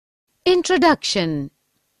Introduction.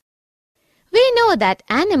 We know that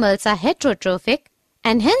animals are heterotrophic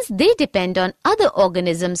and hence they depend on other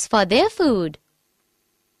organisms for their food.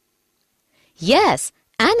 Yes,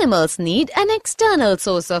 animals need an external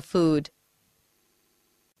source of food.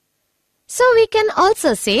 So we can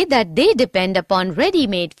also say that they depend upon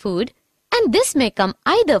ready-made food, and this may come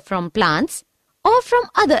either from plants or from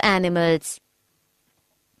other animals.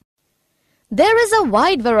 There is a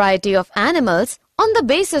wide variety of animals on the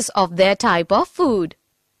basis of their type of food.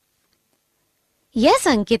 Yes,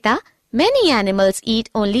 Ankita, many animals eat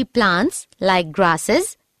only plants like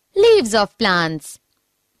grasses, leaves of plants,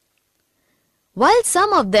 while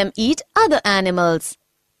some of them eat other animals.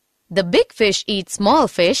 The big fish eat small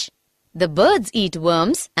fish, the birds eat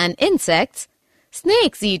worms and insects,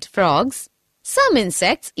 snakes eat frogs, some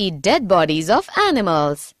insects eat dead bodies of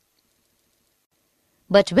animals.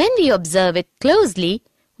 But when we observe it closely,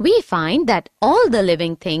 we find that all the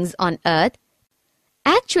living things on earth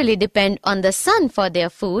actually depend on the sun for their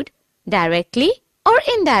food, directly or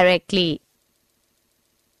indirectly.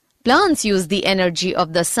 Plants use the energy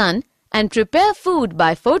of the sun and prepare food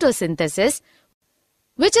by photosynthesis,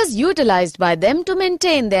 which is utilized by them to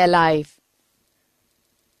maintain their life.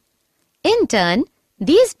 In turn,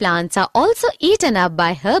 these plants are also eaten up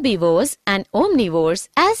by herbivores and omnivores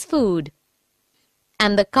as food.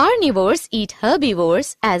 And the carnivores eat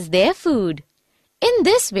herbivores as their food. In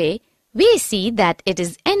this way, we see that it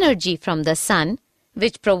is energy from the sun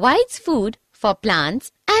which provides food for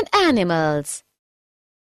plants and animals.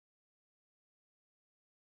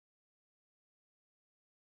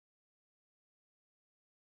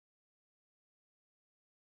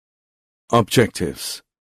 Objectives.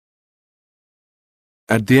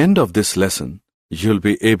 At the end of this lesson, you'll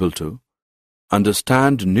be able to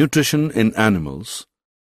understand nutrition in animals,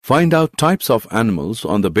 find out types of animals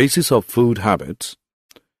on the basis of food habits,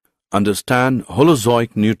 understand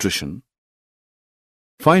Holozoic nutrition,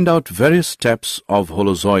 find out various steps of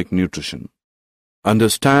Holozoic nutrition,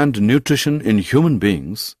 understand nutrition in human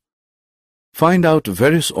beings, find out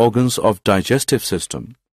various organs of digestive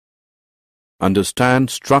system, understand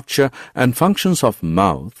structure and functions of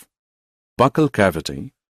mouth, buccal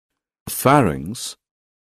cavity, pharynx,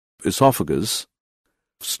 esophagus,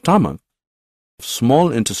 stomach,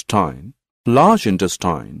 small intestine, large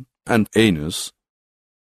intestine, and anus.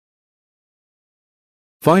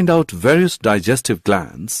 Find out various digestive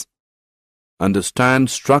glands, understand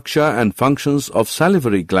structure and functions of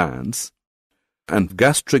salivary glands and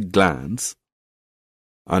gastric glands,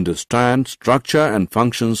 understand structure and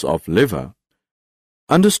functions of liver,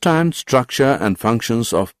 understand structure and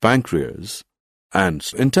functions of pancreas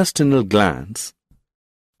and intestinal glands,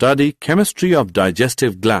 study chemistry of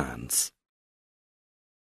digestive glands.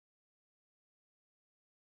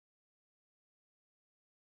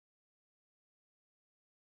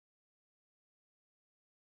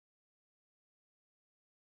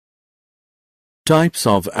 Types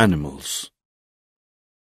of animals.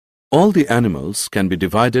 All the animals can be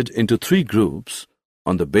divided into three groups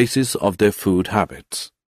on the basis of their food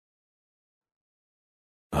habits: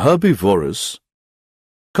 herbivorous,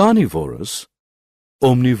 carnivorous,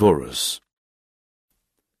 omnivorous.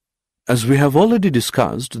 As we have already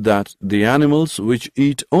discussed that the animals which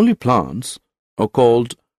eat only plants are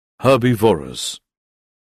called herbivorous.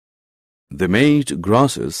 They may eat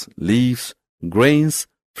grasses, leaves, grains,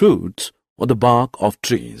 fruits, or the bark of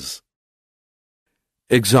trees.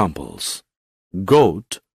 Examples: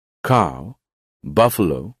 goat, cow,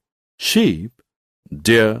 buffalo, sheep,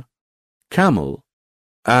 deer, camel,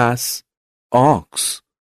 ass, ox,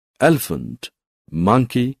 elephant,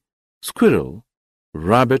 monkey, squirrel,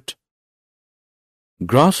 rabbit,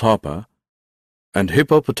 grasshopper, and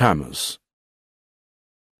hippopotamus.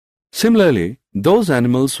 Similarly, those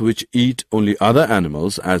animals which eat only other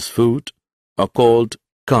animals as food are called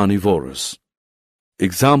carnivorous.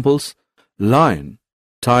 Examples: lion,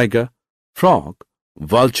 tiger, frog,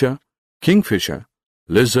 vulture, kingfisher,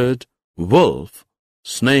 lizard, wolf,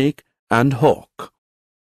 snake, and hawk.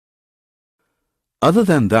 Other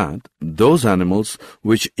than that, those animals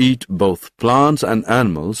which eat both plants and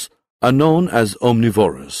animals are known as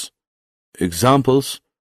omnivorous. Examples: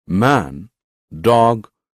 man, dog,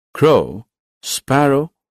 crow,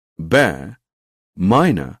 sparrow, bear,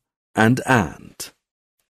 myna, and ant.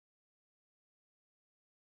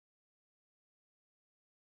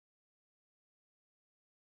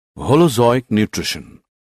 Holozoic nutrition.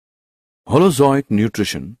 Holozoic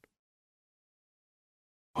nutrition.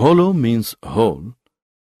 Holo means whole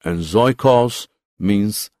and zoikos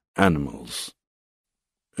means animals.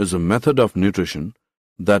 Is a method of nutrition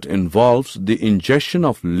that involves the ingestion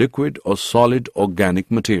of liquid or solid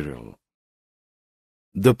organic material.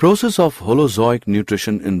 The process of holozoic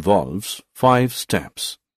nutrition involves 5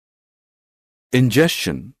 steps: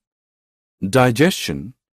 ingestion,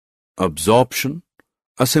 digestion, absorption,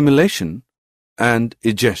 assimilation, and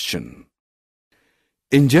egestion.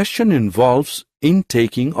 Ingestion involves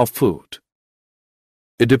intaking of food.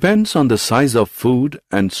 It depends on the size of food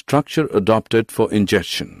and structure adopted for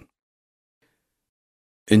ingestion.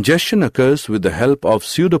 Ingestion occurs with the help of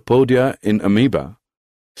pseudopodia in amoeba,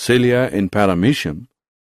 cilia in paramecium,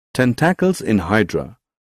 tentacles in hydra,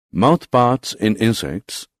 mouthparts in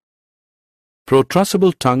insects,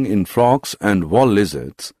 protrusible tongue in frogs and wall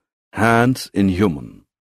lizards, hands in human.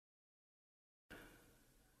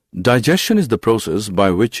 Digestion is the process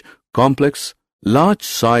by which complex,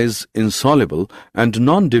 large-size, insoluble and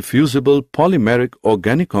non-diffusible polymeric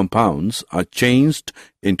organic compounds are changed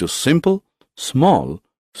into simple, small,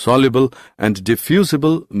 soluble and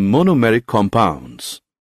diffusible monomeric compounds.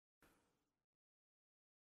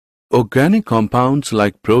 Organic compounds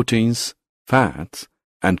like proteins, fats,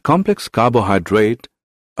 and complex carbohydrate,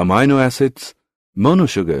 amino acids,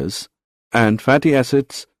 monosugars, and fatty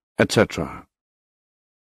acids, etc.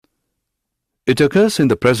 It occurs in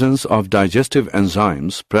the presence of digestive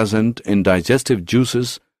enzymes present in digestive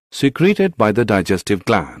juices secreted by the digestive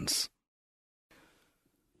glands.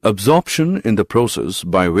 Absorption in the process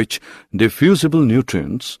by which diffusible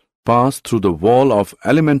nutrients pass through the wall of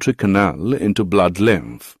alimentary canal into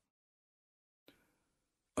blood-lymph.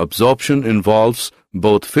 Absorption involves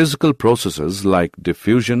both physical processes like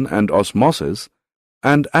diffusion and osmosis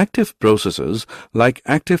and active processes like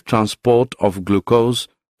active transport of glucose,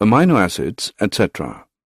 amino acids, etc.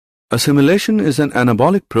 Assimilation is an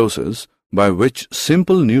anabolic process by which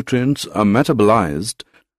simple nutrients are metabolized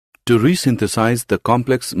to resynthesize the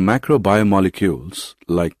complex macrobiomolecules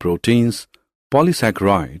like proteins,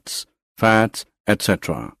 polysaccharides, fats,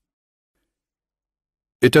 etc.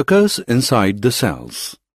 It occurs inside the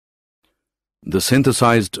cells. The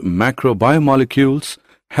synthesized macrobiomolecules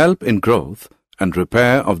help in growth and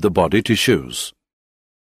repair of the body tissues.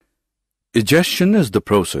 Egestion is the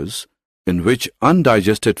process in which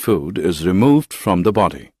undigested food is removed from the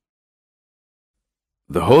body.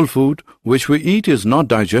 The whole food which we eat is not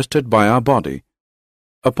digested by our body.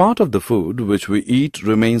 A part of the food which we eat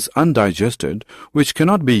remains undigested, which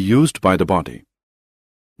cannot be used by the body.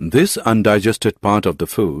 This undigested part of the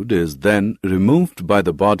food is then removed by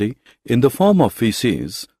the body in the form of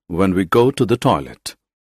feces when we go to the toilet.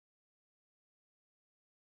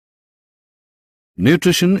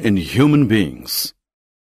 Nutrition in human beings.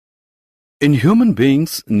 In human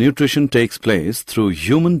beings, nutrition takes place through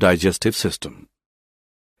human digestive system.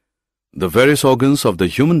 The various organs of the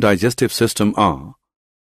human digestive system are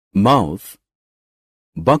mouth,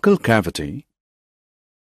 buccal cavity,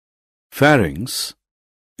 pharynx,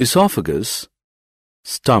 esophagus,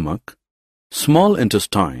 stomach, small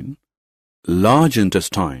intestine, large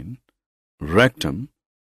intestine, rectum,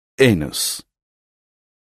 anus.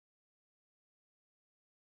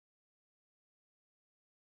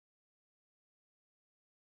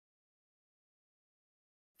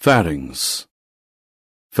 Pharynx.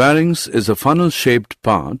 Pharynx is a funnel-shaped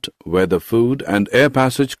part where the food and air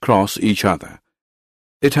passage cross each other.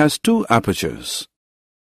 It has 2 apertures.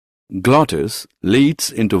 Glottis leads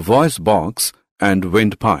into voice box and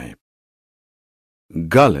windpipe.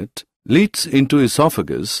 Gullet leads into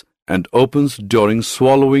esophagus and opens during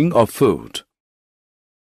swallowing of food.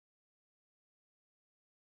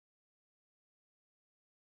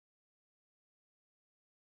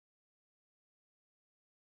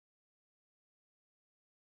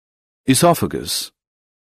 Esophagus.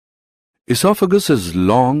 Esophagus is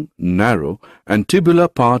long, narrow and tubular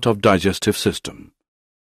part of digestive system.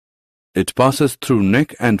 It passes through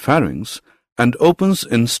neck and pharynx and opens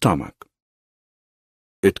in stomach.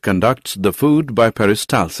 It conducts the food by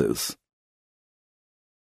peristalsis.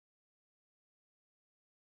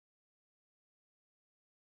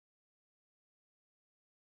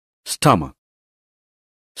 Stomach.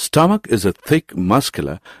 Stomach is a thick,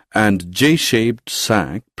 muscular and J-shaped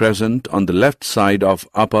sac present on the left side of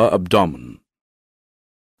upper abdomen.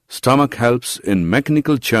 Stomach helps in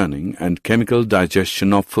mechanical churning and chemical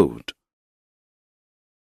digestion of food.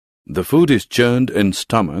 The food is churned in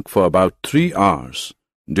stomach for about 3 hours,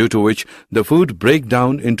 due to which the food breaks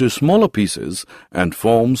down into smaller pieces and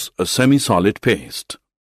forms a semi-solid paste.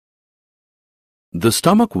 The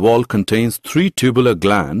stomach wall contains 3 tubular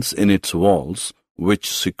glands in its walls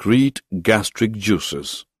which secrete gastric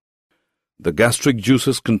juices. The gastric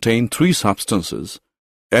juices contain 3 substances: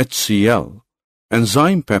 HCl,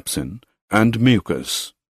 enzyme pepsin, and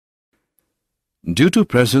mucus. Due to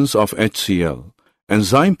presence of HCl,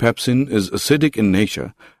 enzyme pepsin is acidic in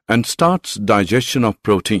nature and starts digestion of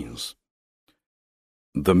proteins.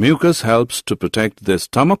 The mucus helps to protect the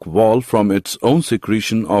stomach wall from its own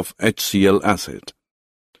secretion of HCl acid.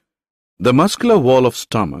 The muscular wall of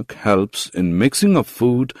stomach helps in mixing of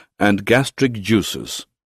food and gastric juices.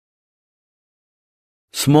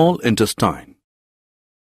 Small intestine.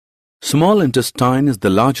 Small intestine is the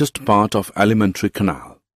largest part of alimentary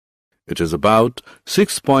canal. It is about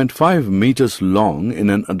 6.5 meters long in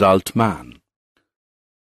an adult man.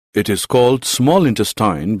 It is called small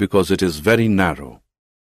intestine because it is very narrow.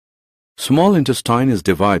 Small intestine is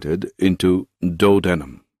divided into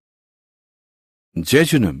duodenum,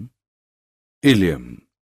 jejunum, ileum.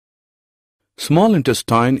 Small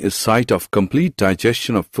intestine is site of complete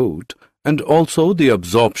digestion of food and also the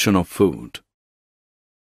absorption of food.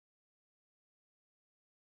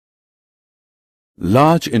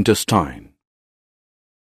 Large intestine.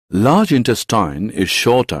 Large intestine is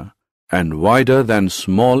shorter and wider than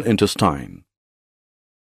small intestine.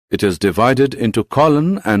 It is divided into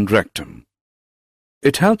colon and rectum.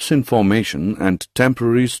 It helps in formation and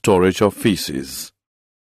temporary storage of feces.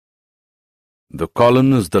 The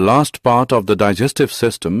colon is the last part of the digestive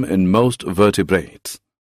system in most vertebrates.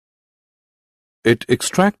 It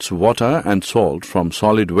extracts water and salt from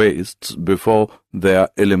solid wastes before they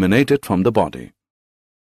are eliminated from the body.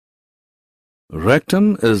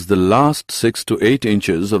 Rectum is the last 6 to 8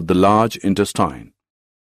 inches of the large intestine.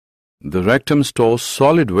 The rectum stores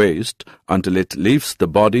solid waste until it leaves the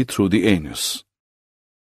body through the anus.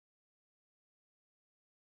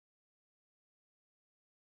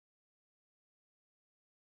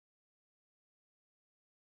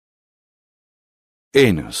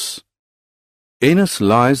 Anus. Anus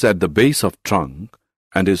lies at the base of trunk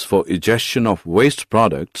and is for egestion of waste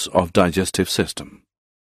products of digestive system.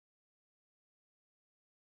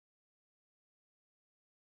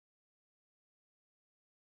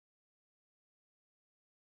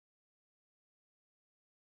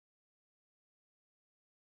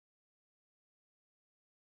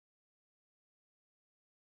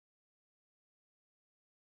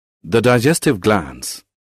 The digestive glands.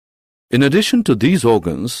 In addition to these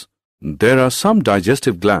organs, there are some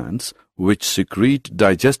digestive glands which secrete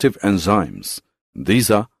digestive enzymes.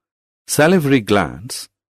 These are salivary glands,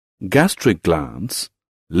 gastric glands,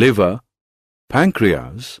 liver,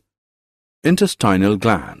 pancreas, intestinal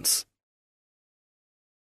glands.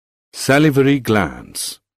 Salivary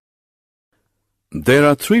glands. There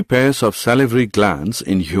are 3 pairs of salivary glands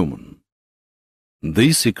in human.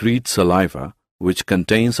 These secrete saliva, which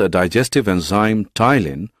contains a digestive enzyme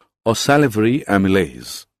ptyalin or salivary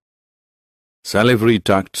amylase. Salivary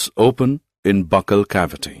ducts open in buccal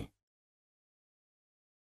cavity.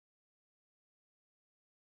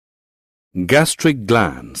 Gastric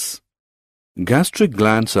glands. Gastric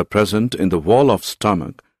glands are present in the wall of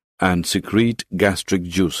stomach and secrete gastric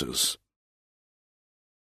juices.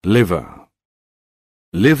 Liver.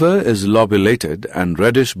 Liver is lobulated and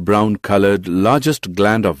reddish-brown colored largest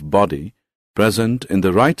gland of body present in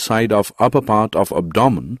the right side of upper part of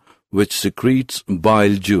abdomen which secretes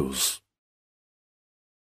bile juice.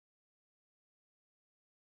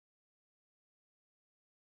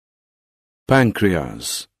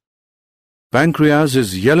 Pancreas. Pancreas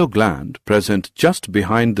is yellow gland present just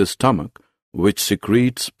behind the stomach which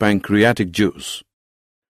secretes pancreatic juice.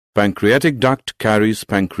 Pancreatic duct carries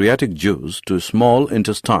pancreatic juice to small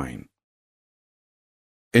intestine.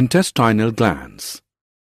 Intestinal glands.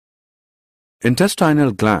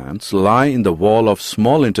 Intestinal glands lie in the wall of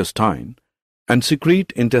small intestine and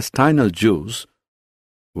secrete intestinal juice,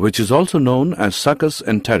 which is also known as succus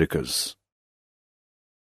entericus.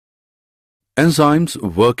 Enzymes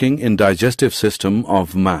working in digestive system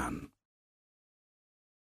of man.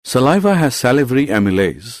 Saliva has salivary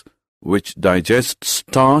amylase, which digests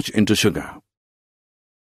starch into sugar.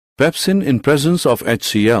 Pepsin in presence of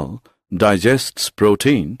HCl digests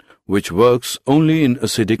protein, which works only in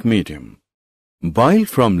acidic medium. Bile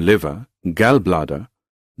from liver, gallbladder,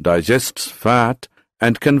 digests fat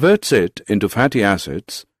and converts it into fatty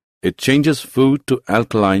acids. It changes food to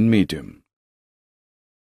alkaline medium.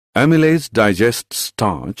 Amylase digests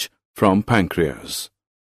starch from pancreas.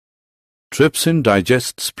 Trypsin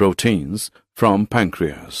digests proteins from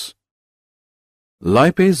pancreas.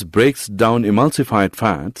 Lipase breaks down emulsified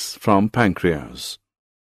fats from pancreas.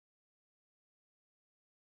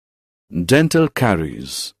 Dental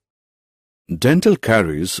caries. Dental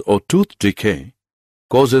caries or tooth decay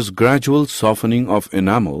causes gradual softening of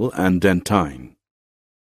enamel and dentine.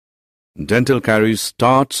 Dental caries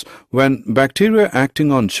starts when bacteria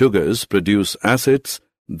acting on sugars produce acids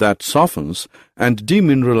that softens and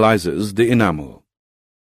demineralizes the enamel.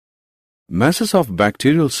 Masses of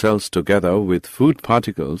bacterial cells together with food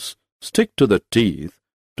particles stick to the teeth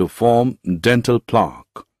to form dental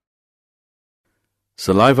plaque.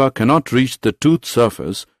 Saliva cannot reach the tooth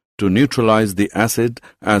surface to neutralize the acid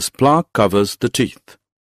as plaque covers the teeth.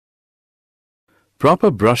 Proper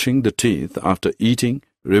brushing the teeth after eating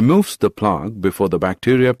removes the plaque before the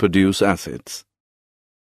bacteria produce acids.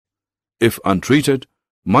 If untreated,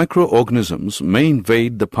 microorganisms may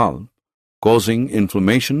invade the pulp, causing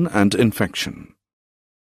inflammation and infection.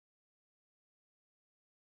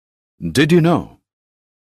 Did you know?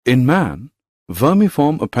 In man,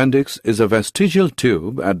 vermiform appendix is a vestigial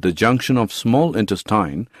tube at the junction of small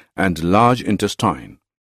intestine and large intestine.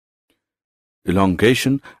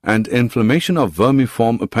 Elongation and inflammation of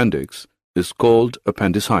vermiform appendix is called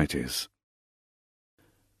appendicitis.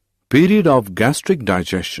 Period of gastric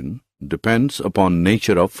digestion depends upon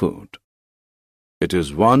nature of food. It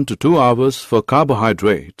is 1 to 2 hours for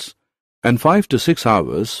carbohydrates and 5 to 6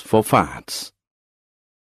 hours for fats.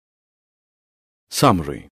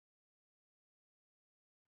 Summary.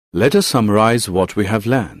 Let us summarize what we have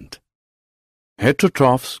learned.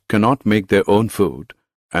 Heterotrophs cannot make their own food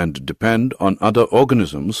and depend on other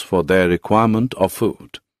organisms for their requirement of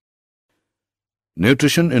food.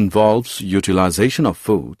 Nutrition involves utilization of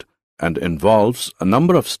food and involves a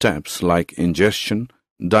number of steps like ingestion,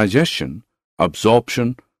 digestion,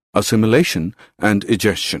 absorption, assimilation, and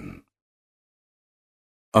egestion.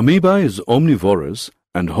 Amoeba is omnivorous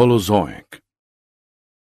and holozoic.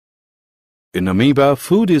 In amoeba,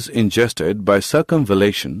 food is ingested by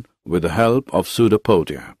circumvallation with the help of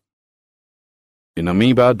pseudopodia. In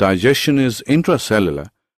amoeba, digestion is intracellular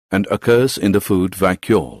and occurs in the food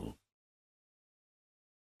vacuole.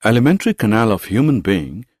 Alimentary canal of human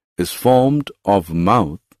being is formed of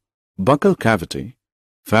mouth, buccal cavity,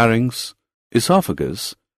 pharynx,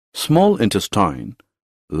 esophagus, small intestine,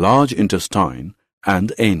 large intestine,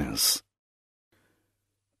 and anus.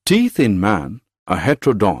 Teeth in man are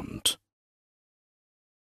heterodont.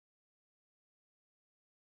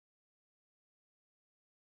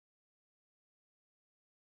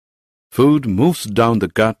 Food moves down the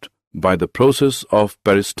gut by the process of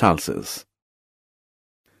peristalsis.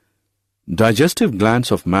 Digestive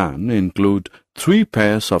glands of man include 3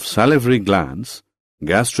 pairs of salivary glands,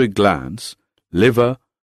 gastric glands, liver,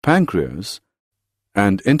 pancreas,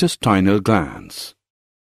 and intestinal glands.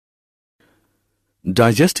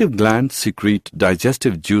 Digestive glands secrete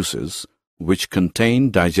digestive juices which contain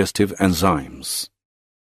digestive enzymes.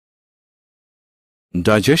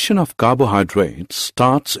 Digestion of carbohydrates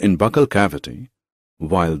starts in buccal cavity,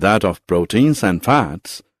 while that of proteins and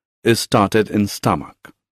fats is started in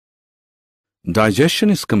stomach. Digestion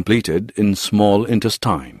is completed in small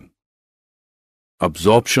intestine.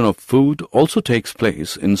 Absorption of food also takes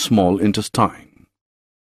place in small intestine.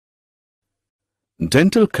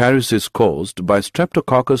 Dental caries is caused by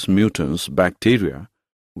Streptococcus mutans bacteria,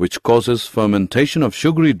 which causes fermentation of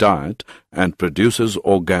sugary diet and produces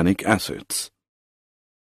organic acids.